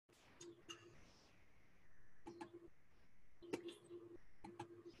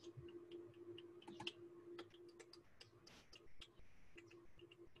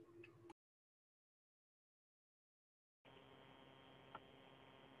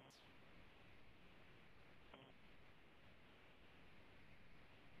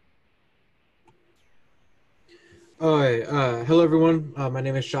Hello everyone. My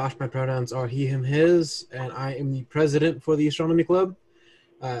name is Josh. My pronouns are he, him, his, and I am the president for the Astronomy Club.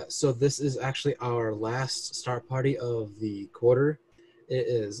 So this is actually our last start party of the quarter. It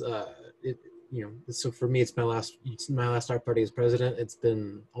is, it so for me it's my last start party as president. It's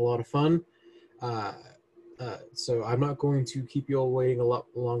been a lot of fun. Uh, so I'm not going to keep you all waiting a lot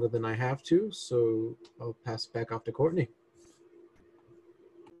longer than I have to. So I'll pass it back off to Courtney.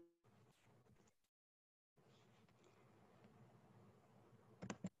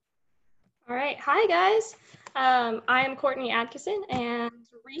 All right, hi guys. I am Courtney Atkinson, and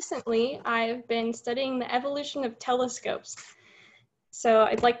recently I've been studying the evolution of telescopes. So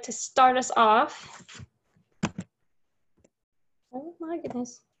I'd like to start us off. Oh my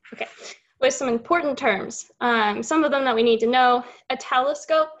goodness. Okay, with some important terms. Some of them that we need to know. A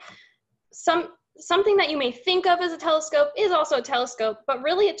telescope, something that you may think of as a telescope is also a telescope, but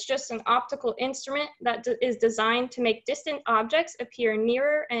really it's just an optical instrument that is designed to make distant objects appear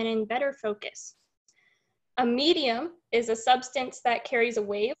nearer and in better focus. A medium is a substance that carries a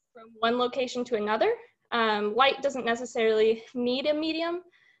wave from one location to another. Light doesn't necessarily need a medium,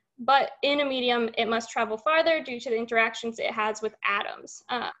 but in a medium, it must travel farther due to the interactions it has with atoms.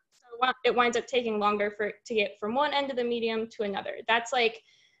 So it winds up taking longer for it to get from one end of the medium to another. That's like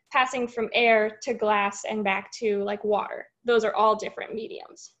passing from air to glass and back to like water. Those are all different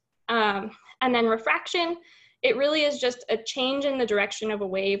mediums. And then refraction, it really is just a change in the direction of a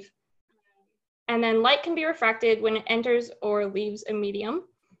wave. And then light can be refracted when it enters or leaves a medium.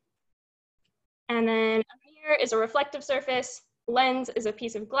 And then a mirror is a reflective surface. Lens is a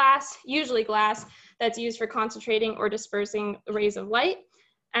piece of glass, usually glass, that's used for concentrating or dispersing rays of light.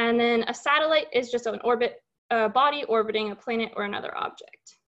 And then a satellite is just an body orbiting a planet or another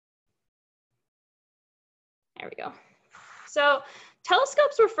object. There we go. So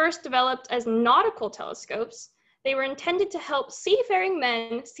telescopes were first developed as nautical telescopes. They were intended to help seafaring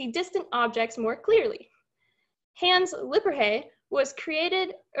men see distant objects more clearly. Hans Lippershey was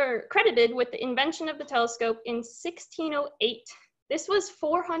credited with the invention of the telescope in 1608. This was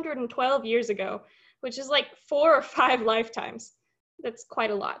 412 years ago, which is like 4 or 5 lifetimes. That's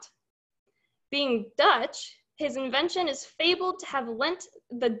quite a lot. Being Dutch, his invention is fabled to have lent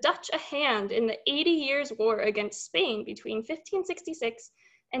the Dutch a hand in the 80 Years' War against Spain between 1566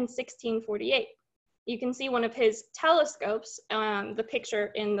 and 1648. You can see one of his telescopes, the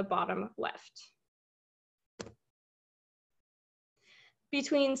picture in the bottom left.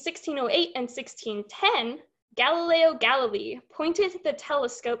 Between 1608 and 1610, Galileo Galilei pointed the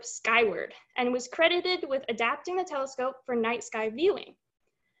telescope skyward and was credited with adapting the telescope for night sky viewing.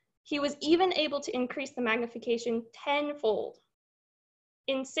 He was even able to increase the magnification tenfold.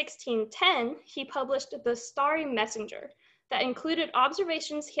 In 1610, he published The Starry Messenger that included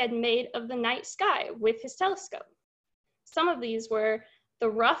observations he had made of the night sky with his telescope. Some of these were the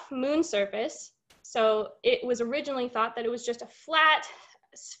rough moon surface. So it was originally thought that it was just a flat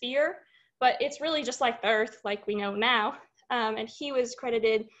sphere, but it's really just like the Earth, like we know now. And he was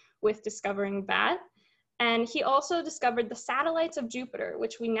credited with discovering that. And he also discovered the satellites of Jupiter,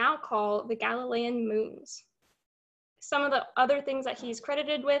 which we now call the Galilean moons. Some of the other things that he's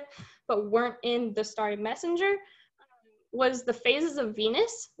credited with, but weren't in the Starry Messenger, was the phases of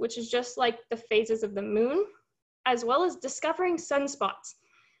Venus, which is just like the phases of the moon, as well as discovering sunspots.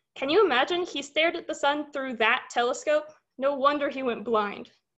 Can you imagine? He stared at the sun through that telescope. No wonder he went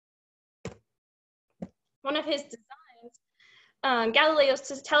blind. One of his designs, Galileo's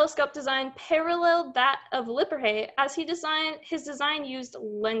telescope design paralleled that of Lippershey, as his design used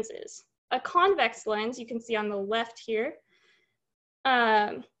lenses. A convex lens, you can see on the left here,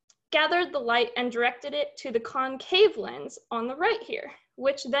 gathered the light and directed it to the concave lens on the right here,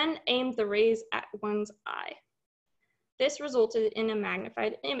 which then aimed the rays at one's eye. This resulted in a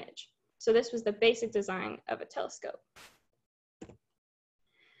magnified image. So this was the basic design of a telescope.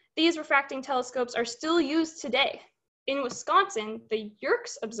 These refracting telescopes are still used today. In Wisconsin, the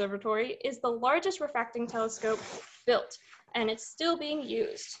Yerkes Observatory is the largest refracting telescope built, and it's still being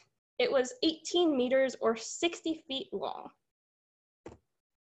used. It was 18 meters or 60 feet long.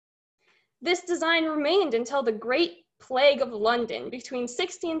 This design remained until the Great Plague of London between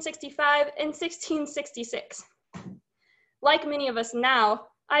 1665 and 1666. Like many of us now,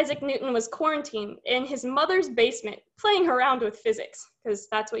 Isaac Newton was quarantined in his mother's basement playing around with physics, because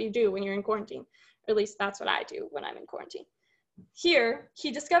that's what you do when you're in quarantine. Or at least that's what I do when I'm in quarantine. Here, he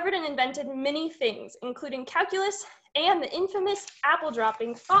discovered and invented many things, including calculus and the infamous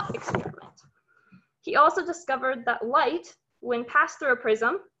apple-dropping thought experiment. He also discovered that light, when passed through a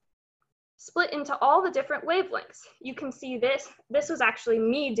prism, split into all the different wavelengths. You can see this was actually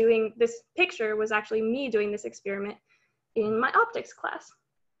me doing, this picture was actually me doing this experiment in my optics class.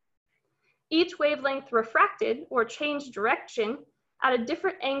 Each wavelength refracted or changed direction at a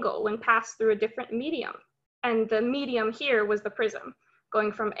different angle when passed through a different medium. And the medium here was the prism,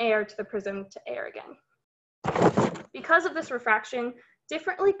 going from air to the prism to air again. Because of this refraction,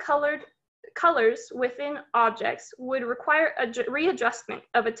 differently colored colors within objects would require a readjustment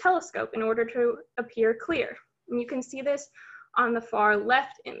of a telescope in order to appear clear. And you can see this on the far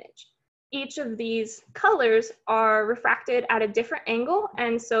left image. Each of these colors are refracted at a different angle,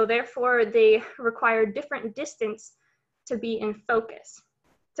 and so therefore they require different distance to be in focus.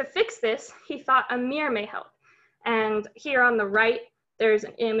 To fix this, he thought a mirror may help. And here on the right, there's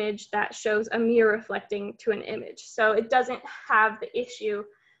an image that shows a mirror reflecting to an image. So it doesn't have the issue,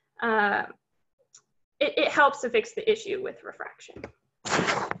 it helps to fix the issue with refraction.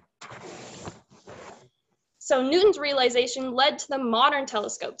 So Newton's realization led to the modern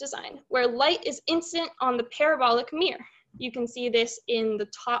telescope design, where light is instant on the parabolic mirror. You can see this in the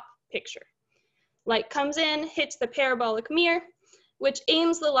top picture. Light comes in, hits the parabolic mirror, which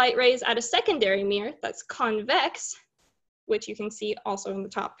aims the light rays at a secondary mirror that's convex, which you can see also in the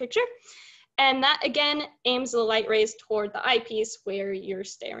top picture. And that again aims the light rays toward the eyepiece where you're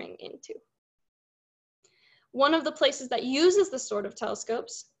staring into. One of the places that uses this sort of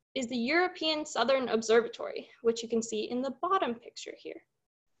telescopes is the European Southern Observatory, which you can see in the bottom picture here.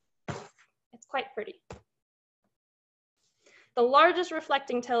 It's quite pretty. The largest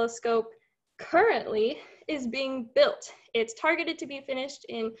reflecting telescope currently is being built. It's targeted to be finished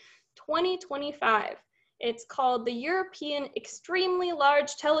in 2025. It's called the European Extremely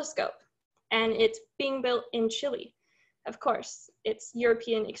Large Telescope, and it's being built in Chile. Of course, it's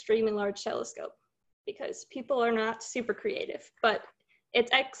European Extremely Large Telescope because people are not super creative, but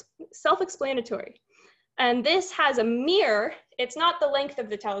it's self-explanatory. And this has a mirror. It's not the length of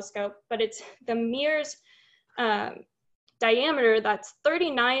the telescope, but it's the mirror's diameter that's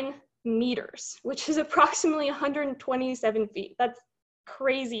 39 meters, which is approximately 127 feet. That's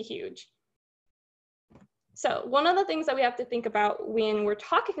crazy huge. So one of the things that we have to think about when we're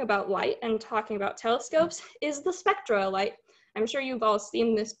talking about light and talking about telescopes is the spectra of light. I'm sure you've all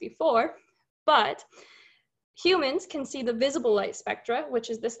seen this before, but humans can see the visible light spectra, which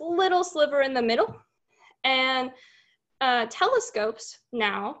is this little sliver in the middle. And telescopes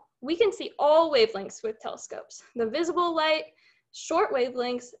now, we can see all wavelengths with telescopes. The visible light, short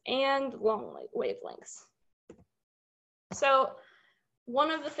wavelengths, and long wavelengths. So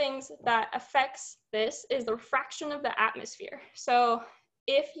one of the things that affects this is the refraction of the atmosphere. So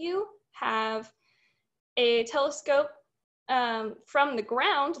if you have a telescope from the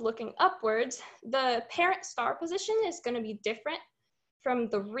ground looking upwards, the parent star position is going to be different from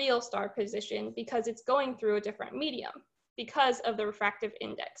the real star position because it's going through a different medium because of the refractive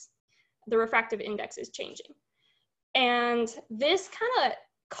index. The refractive index is changing. And this kind of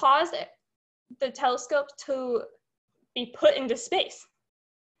caused the telescope to be put into space.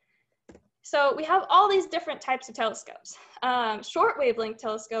 So we have all these different types of telescopes. Short wavelength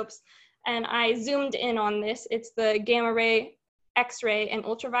telescopes, and I zoomed in on this. It's the gamma ray, X-ray, and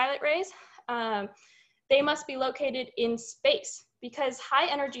ultraviolet rays. They must be located in space because high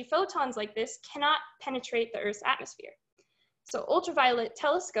energy photons like this cannot penetrate the Earth's atmosphere. So ultraviolet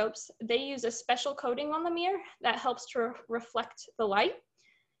telescopes, they use a special coating on the mirror that helps to reflect the light.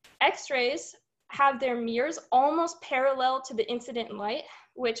 X-rays have their mirrors almost parallel to the incident light,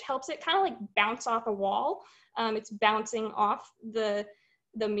 which helps it kind of like bounce off a wall. It's bouncing off the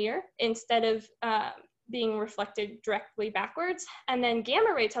mirror instead of being reflected directly backwards. And then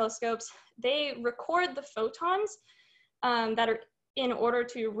gamma ray telescopes, they record the photons that are in order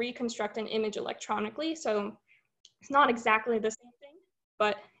to reconstruct an image electronically. So it's not exactly the same thing,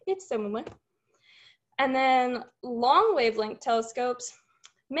 but it's similar. And then long wavelength telescopes,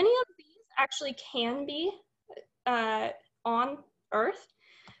 many of these actually can be on Earth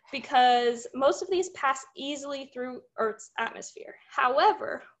because most of these pass easily through Earth's atmosphere.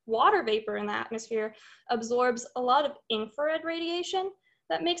 However, water vapor in the atmosphere absorbs a lot of infrared radiation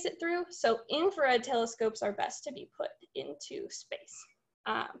that makes it through. So infrared telescopes are best to be put into space.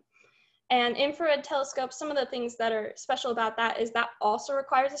 And infrared telescopes, some of the things that are special about that is that also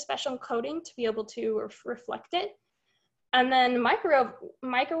requires a special coating to be able to reflect it. And then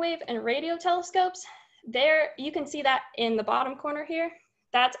microwave and radio telescopes, there you can see that in the bottom corner here.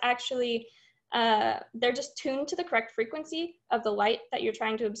 That's actually, they're just tuned to the correct frequency of the light that you're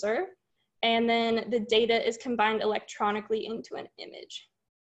trying to observe. And then the data is combined electronically into an image.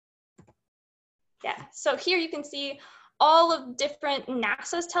 Yeah, so here you can see all of different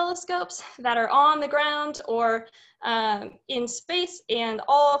NASA's telescopes that are on the ground or in space and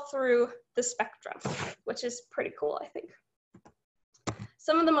all through the spectrum, which is pretty cool, I think.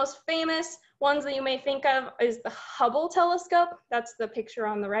 Some of the most famous ones that you may think of is the Hubble telescope. That's the picture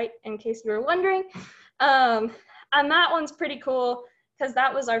on the right, in case you were wondering. And that one's pretty cool because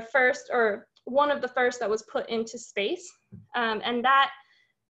that was our first, or one of the first that was put into space. And that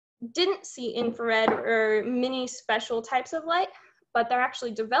didn't see infrared or many special types of light, but they're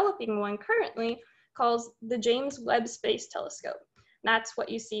actually developing one currently called the James Webb Space Telescope. That's what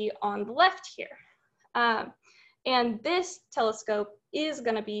you see on the left here. And this telescope is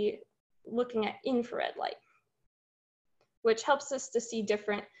going to be looking at infrared light, which helps us to see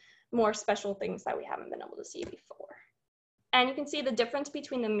different, more special things that we haven't been able to see before. And you can see the difference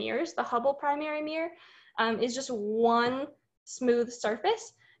between the mirrors. The Hubble primary mirror is just one smooth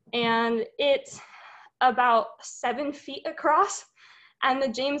surface, and it's about 7 feet across. And the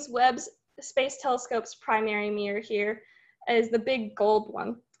James Webb Space Telescope's primary mirror here is the big gold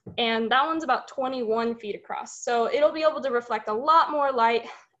one. And that one's about 21 feet across. So it'll be able to reflect a lot more light,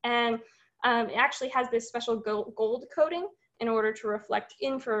 and it actually has this special gold coating in order to reflect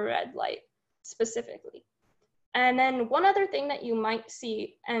infrared light specifically. And then one other thing that you might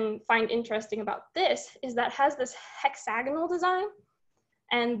see and find interesting about this is that it has this hexagonal design.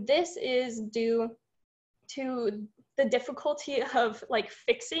 And this is due to the difficulty of like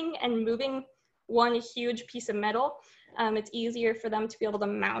fixing and moving one huge piece of metal. It's easier for them to be able to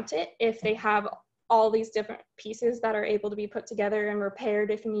mount it if they have all these different pieces that are able to be put together and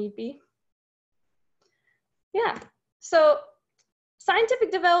repaired if need be. Yeah, so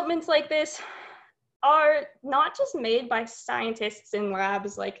scientific developments like this are not just made by scientists in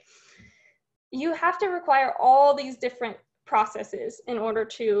labs. Like, you have to require all these different processes in order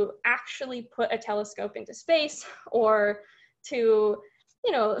to actually put a telescope into space, or to,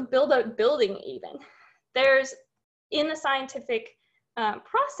 you know, build a building even. There's, in the scientific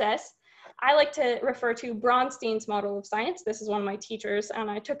process, I like to refer to Bronstein's model of science. This is one of my teachers, and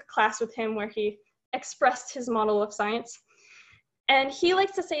I took a class with him where he expressed his model of science. And he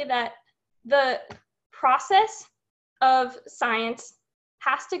likes to say that the process of science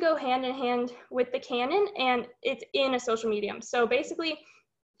has to go hand in hand with the canon, and it's in a social medium. So basically,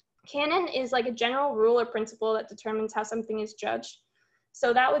 canon is like a general rule or principle that determines how something is judged.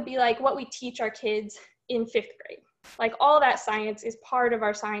 So that would be like what we teach our kids in 5th grade. Like, all that science is part of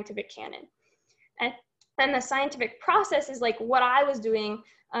our scientific canon. And the scientific process is like what I was doing,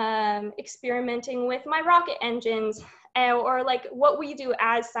 experimenting with my rocket engines, or like what we do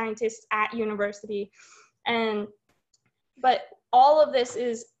as scientists at university. But all of this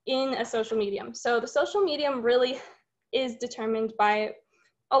is in a social medium. So the social medium really is determined by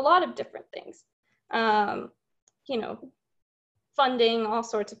a lot of different things. You know, funding, all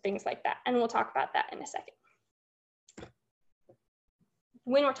sorts of things like that. And we'll talk about that in a second.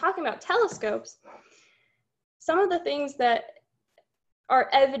 When we're talking about telescopes, some of the things that are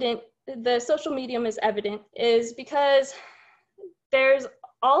evident, the social medium is evident, is because there's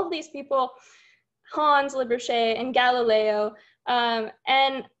all of these people, Hans Lippershey and Galileo,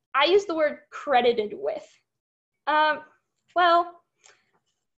 and I use the word credited with. Well,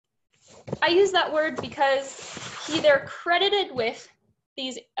 I use that word because they're credited with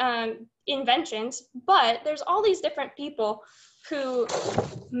these inventions, but there's all these different people who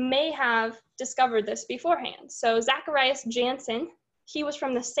may have discovered this beforehand. So Zacharias Janssen, he was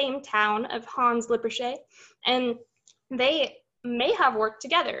from the same town of Hans Lippershey, and they may have worked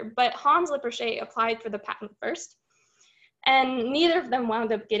together, but Hans Lippershey applied for the patent first, and neither of them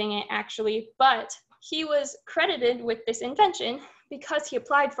wound up getting it actually, but he was credited with this invention because he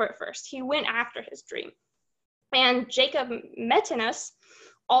applied for it first. He went after his dream. And Jacob Metinus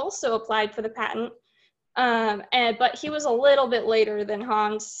also applied for the patent, but he was a little bit later than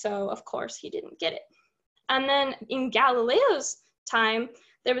Hans, so of course he didn't get it. And then in Galileo's time,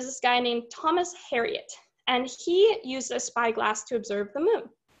 there was this guy named Thomas Harriot, and he used a spyglass to observe the moon.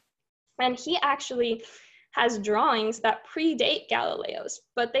 And he actually has drawings that predate Galileo's,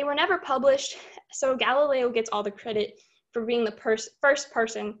 but they were never published, so Galileo gets all the credit for being the first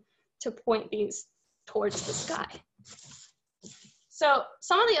person to point these towards the sky. So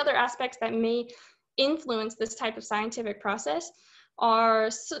some of the other aspects that may influence this type of scientific process are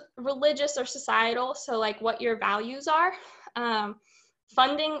religious or societal, so like what your values are.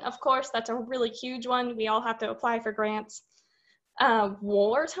 Funding, of course, that's a really huge one. We all have to apply for grants.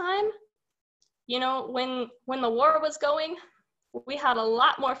 Wartime, you know, when the war was going, we had a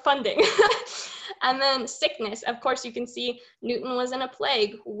lot more funding. And then sickness, of course, you can see Newton was in a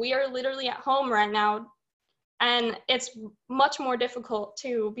plague. We are literally at home right now And it's much more difficult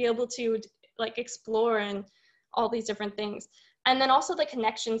to be able to like explore and all these different things. And then also the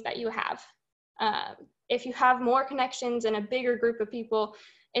connections that you have. If you have more connections and a bigger group of people,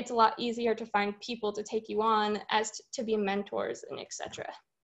 it's a lot easier to find people to take you on as to be mentors and etc.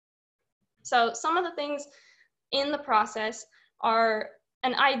 So some of the things in the process are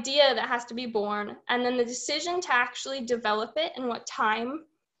an idea that has to be born, and then the decision to actually develop it and what time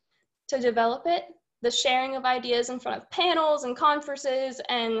to develop it, the sharing of ideas in front of panels and conferences,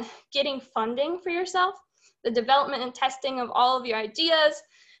 and getting funding for yourself, the development and testing of all of your ideas,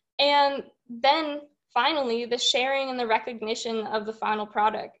 and then finally the sharing and the recognition of the final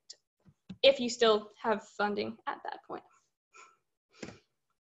product, if you still have funding at that point.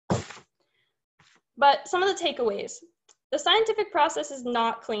 But some of the takeaways. The scientific process is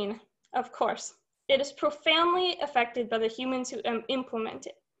not clean, of course. It is profoundly affected by the humans who implement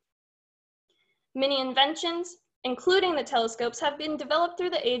it. Many inventions, including the telescopes, have been developed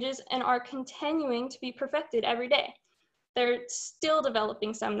through the ages and are continuing to be perfected every day. They're still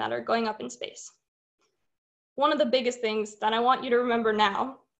developing some that are going up in space. One of the biggest things that I want you to remember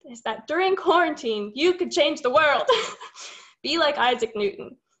now is that during quarantine, you could change the world. Be like Isaac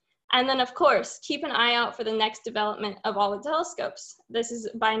Newton. And then, of course, keep an eye out for the next development of all the telescopes. This is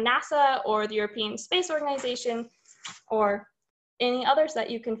by NASA or the European Space Organization or any others that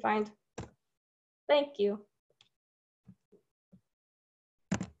you can find. Thank you.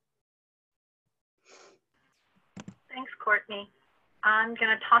 Thanks, Courtney. I'm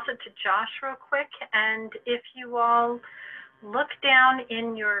going to toss it to Josh real quick. And if you all look down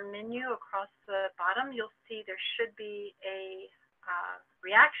in your menu across the bottom, you'll see there should be a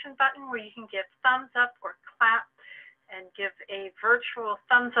reaction button where you can give thumbs up or clap, and give a virtual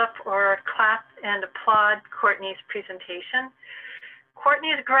thumbs up or clap and applaud Courtney's presentation. Courtney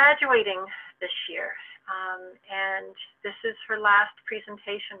is graduating this year, and this is her last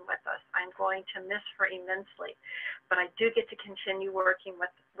presentation with us. I'm going to miss her immensely, but I do get to continue working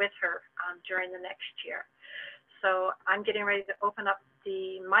with her during the next year. So I'm getting ready to open up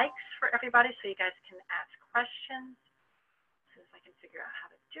the mics for everybody so you guys can ask questions. I can figure out how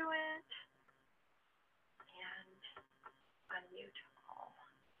to do it, and unmute all.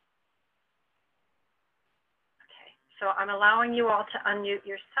 Okay, so I'm allowing you all to unmute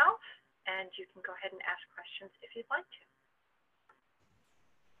yourself, and you can go ahead and ask questions if you'd like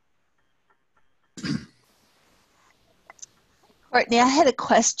to. Courtney, I had a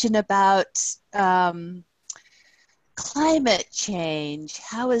question about climate change.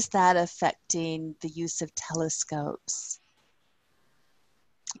 How is that affecting the use of telescopes?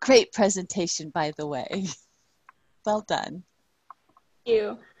 Great presentation, by the way. Well done. Thank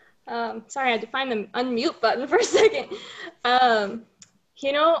you. Sorry, I had to find the unmute button for a second.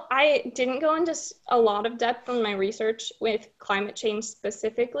 You know, I didn't go into a lot of depth on my research with climate change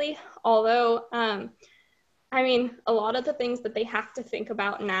specifically, although, I mean, a lot of the things that they have to think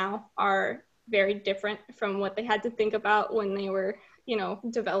about now are very different from what they had to think about when they were, you know,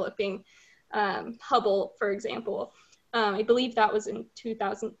 developing Hubble, for example. I believe that was in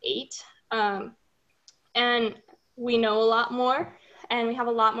 2008. And we know a lot more, and we have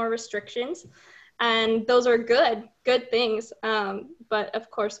a lot more restrictions, and those are good things. But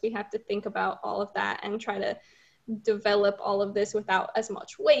of course, we have to think about all of that and try to develop all of this without as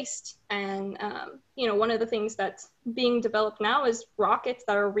much waste. And, you know, one of the things that's being developed now is rockets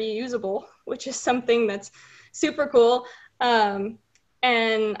that are reusable, which is something that's super cool. And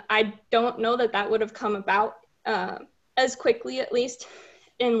I don't know that that would have come about as quickly, at least,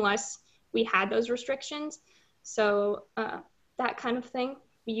 unless we had those restrictions. So that kind of thing,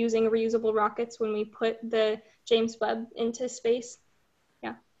 using reusable rockets when we put the James Webb into space.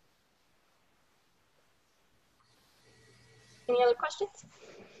 Yeah. Any other questions?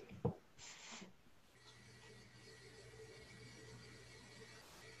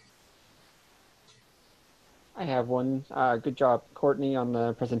 I have one. Good job, Courtney, on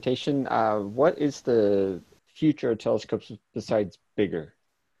the presentation. What is the future of telescopes besides bigger?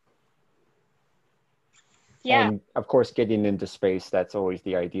 Yeah. And of course, getting into space, that's always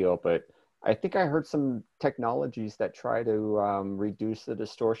the ideal, but I think I heard some technologies that try to reduce the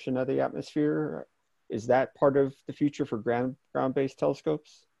distortion of the atmosphere. Is that part of the future for ground-based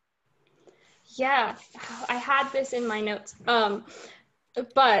telescopes? Yeah, I had this in my notes.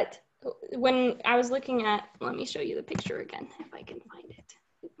 But when I was looking at, let me show you the picture again, if I can find it.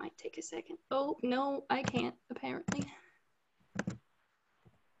 It might take a second. Oh, no, I can't, apparently.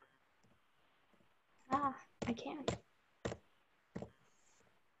 I can't.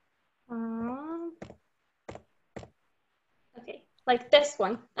 Okay, like this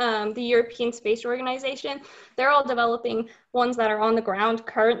one, the European Space Organization, they're all developing ones that are on the ground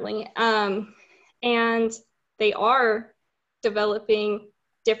currently. And they are developing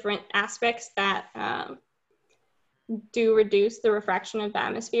different aspects that do reduce the refraction of the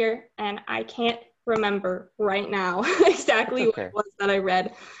atmosphere. And I can't remember right now exactly what it was that I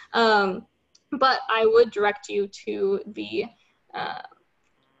read. But I would direct you to the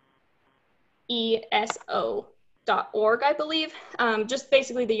ESO.org, I believe. Just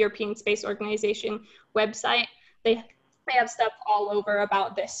basically the European Space Organization website. They have stuff all over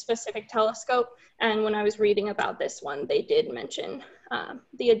about this specific telescope. And when I was reading about this one, they did mention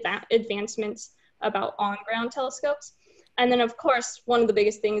the advancements about on-ground telescopes. And then, of course, one of the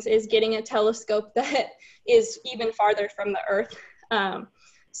biggest things is getting a telescope that is even farther from the Earth.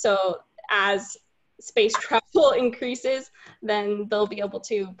 So as space travel increases, then they'll be able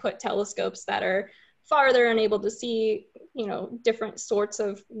to put telescopes that are farther and able to see, you know, different sorts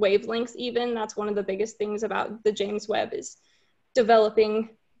of wavelengths even. That's one of the biggest things about the James Webb, is developing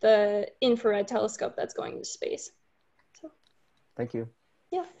the infrared telescope that's going to space. So, thank you.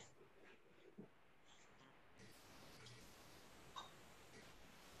 Yeah.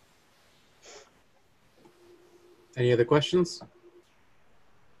 Any other questions?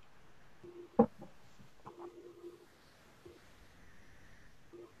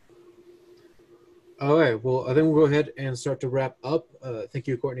 All right, well, I think we'll go ahead and start to wrap up. Thank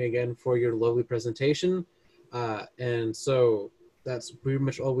you, Courtney, again for your lovely presentation. And so that's pretty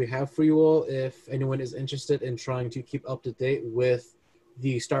much all we have for you all. If anyone is interested in trying to keep up to date with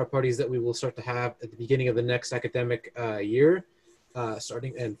the star parties that we will start to have at the beginning of the next academic year,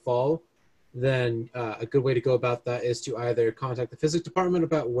 starting in fall, then a good way to go about that is to either contact the physics department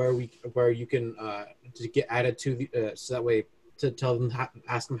about where you can to get added to the so that way to tell them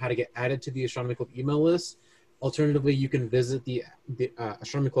ask them how to get added to the Astronomy Club email list. Alternatively, you can visit the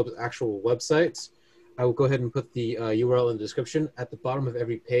Astronomy Club's actual website. I will go ahead and put the URL in the description. At the bottom of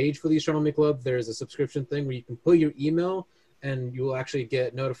every page for the Astronomy Club, there's a subscription thing where you can put your email and you will actually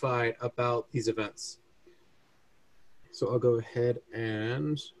get notified about these events. So I'll go ahead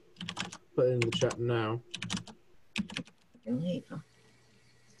and put it in the chat now. Okay.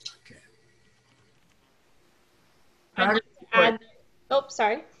 I'd like to add, oh,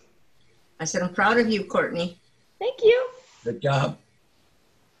 sorry. I said, I'm proud of you, Courtney. Thank you. Good job.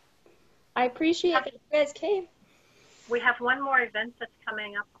 I appreciate that you guys came. We have one more event that's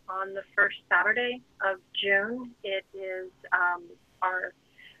coming up on the first Saturday of June. It is our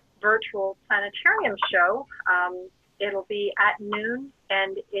virtual planetarium show. It'll be at noon,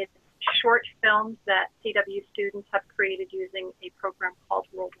 and it's short films that CW students have created using a program called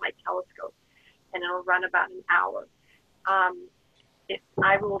Worldwide Telescope, and it'll run about an hour. If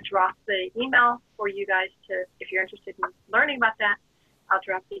I will drop the email for you guys to, if you're interested in learning about that, I'll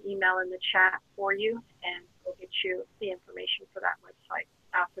drop the email in the chat for you, and we'll get you the information for that website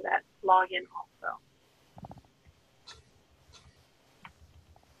after that login also.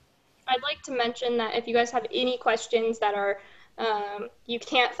 I'd like to mention that if you guys have any questions that are, you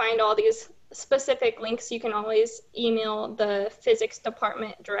can't find all these specific links, you can always email the physics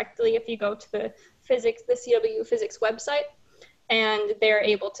department directly if you go to the CW physics website, and they're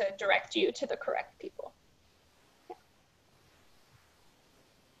able to direct you to the correct people.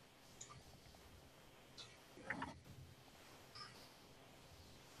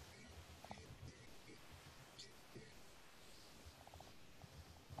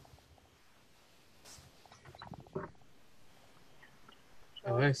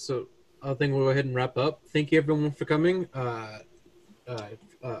 All right, so I think we'll go ahead and wrap up. Thank you everyone for coming.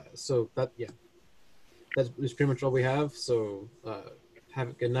 So that, yeah, that's pretty much all we have. So have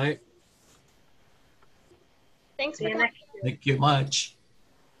a good night. Thanks for See you coming. next year. Thank you much.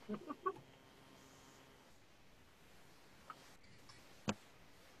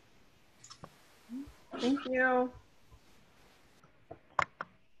 Thank you.